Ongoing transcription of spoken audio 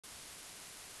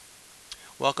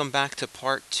Welcome back to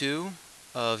part 2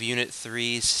 of Unit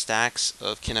 3's Stacks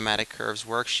of Kinematic Curves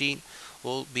worksheet.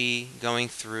 We'll be going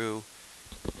through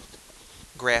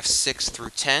graphs 6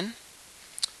 through 10.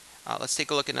 Let's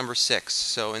take a look at number 6.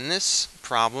 So in this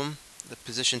problem, the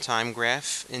position time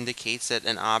graph indicates that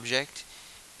an object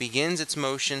begins its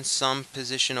motion some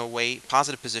position away,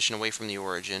 positive position away from the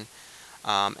origin,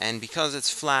 and because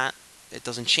it's flat, it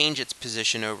doesn't change its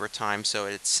position over time, so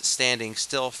it's standing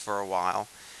still for a while.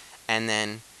 And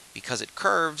then because it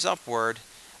curves upward,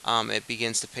 it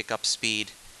begins to pick up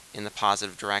speed in the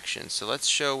positive direction. So let's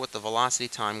show what the velocity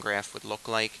time graph would look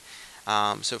like.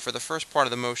 So for the first part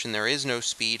of the motion, there is no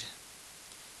speed.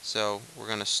 So we're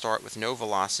going to start with no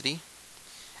velocity,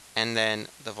 and then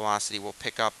the velocity will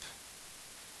pick up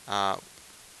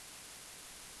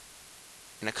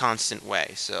in a constant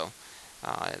way. So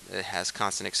it has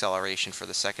constant acceleration for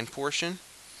the second portion.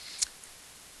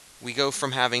 We go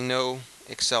from having no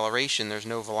acceleration, there's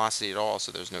no velocity at all,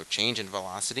 so there's no change in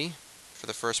velocity for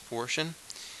the first portion.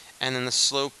 And then the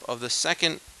slope of the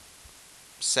second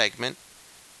segment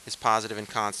is positive and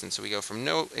constant. So we go from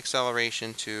no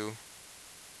acceleration to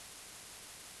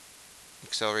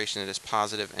acceleration that is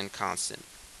positive and constant.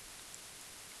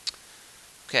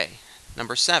 Okay,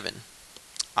 number 7.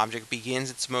 Object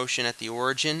begins its motion at the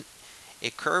origin.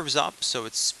 It curves up, so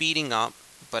it's speeding up,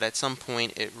 but at some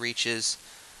point it reaches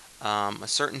a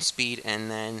certain speed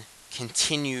and then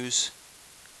continues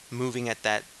moving at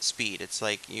that speed. It's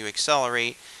like you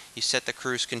accelerate, you set the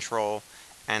cruise control,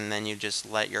 and then you just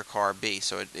let your car be.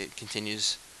 So it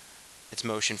continues its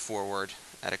motion forward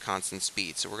at a constant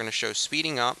speed. So we're going to show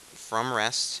speeding up from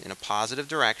rest in a positive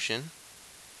direction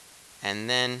and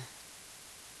then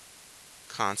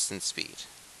constant speed.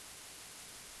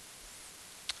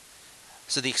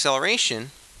 So the acceleration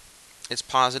is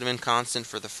positive and constant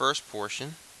for the first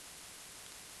portion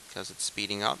because it's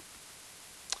speeding up.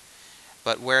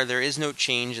 But where there is no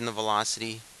change in the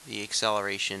velocity, the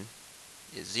acceleration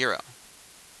is 0.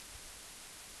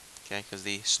 Okay, because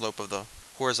the slope of the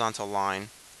horizontal line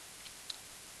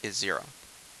is 0.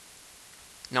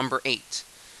 Number 8.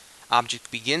 Object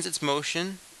begins its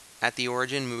motion at the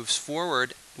origin, moves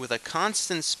forward with a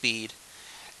constant speed,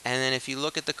 and then if you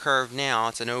look at the curve now,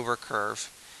 it's an over curve.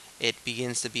 It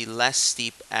begins to be less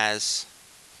steep as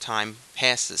time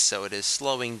passes, so it is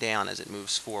slowing down as it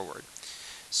moves forward.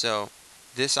 So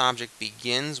this object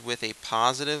begins with a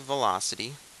positive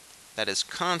velocity that is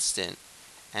constant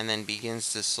and then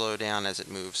begins to slow down as it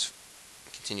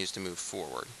continues to move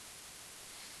forward.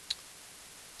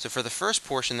 So for the first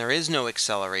portion, there is no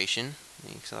acceleration.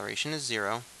 The acceleration is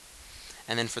 0.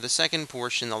 And then for the second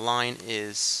portion, the line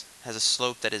has a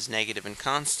slope that is negative and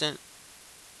constant.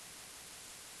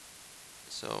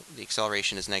 So the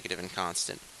acceleration is negative and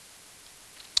constant.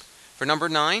 For number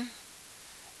 9,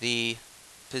 the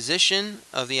position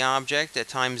of the object at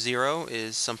time 0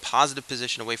 is some positive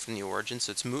position away from the origin,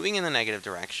 so it's moving in the negative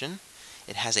direction.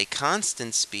 It has a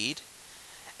constant speed,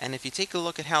 and if you take a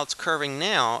look at how it's curving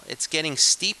now, it's getting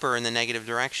steeper in the negative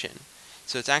direction.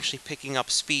 So it's actually picking up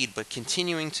speed but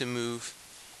continuing to move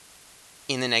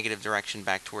in the negative direction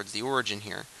back towards the origin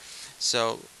here.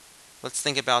 So let's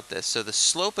think about this. So the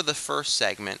slope of the first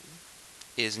segment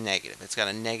is negative. It's got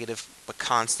a negative but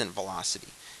constant velocity.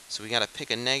 So we got to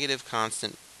pick a negative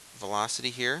constant velocity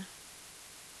here.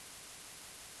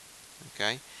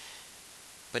 Okay.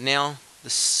 But now the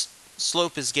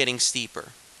slope is getting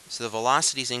steeper. So the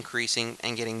velocity is increasing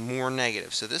and getting more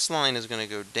negative. So this line is going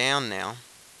to go down now,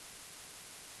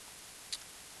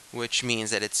 which means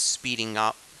that it's speeding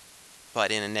up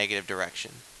but in a negative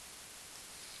direction.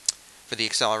 For the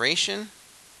acceleration,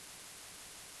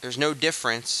 there's no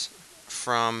difference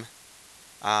from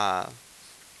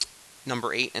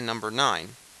number 8 and number 9.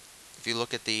 If you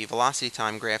look at the velocity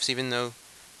time graphs, even though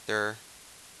they're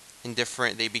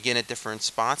they begin at different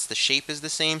spots, the shape is the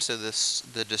same, so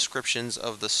the descriptions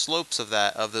of the slopes of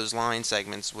those line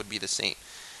segments would be the same.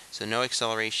 So no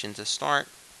acceleration to start,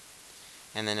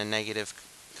 and then a negative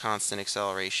constant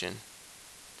acceleration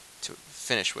to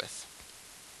finish with.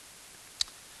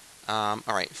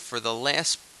 Alright, for the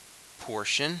last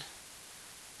portion,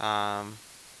 if I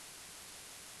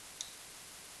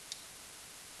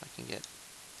can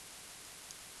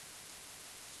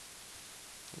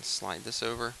slide this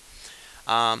over.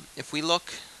 If we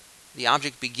look, the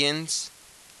object begins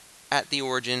at the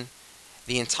origin.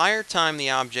 The entire time the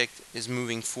object is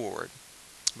moving forward,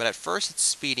 but at first it's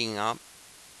speeding up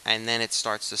and then it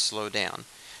starts to slow down.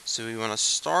 So we want to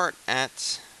start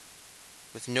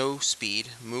with no speed,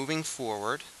 moving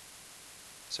forward.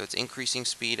 So it's increasing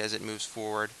speed as it moves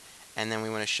forward, and then we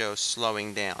want to show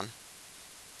slowing down.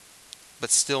 but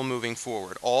still moving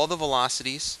forward. All the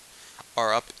velocities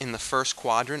are up in the first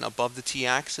quadrant above the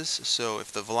t-axis, so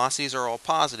if the velocities are all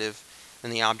positive,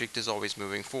 then the object is always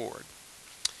moving forward.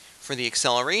 For the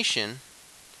acceleration,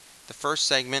 the first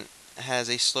segment has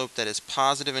a slope that is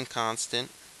positive and constant,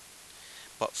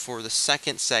 but for the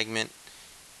second segment,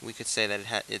 we could say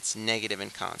that it's negative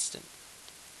and constant.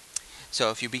 So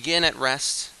if you begin at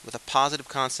rest with a positive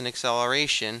constant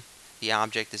acceleration, the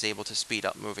object is able to speed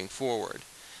up moving forward.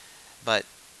 But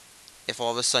if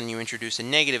all of a sudden you introduce a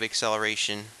negative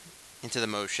acceleration into the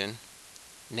motion,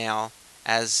 now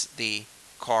as the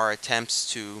car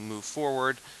attempts to move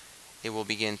forward, it will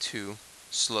begin to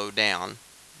slow down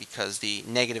because the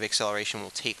negative acceleration will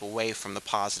take away from the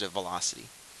positive velocity.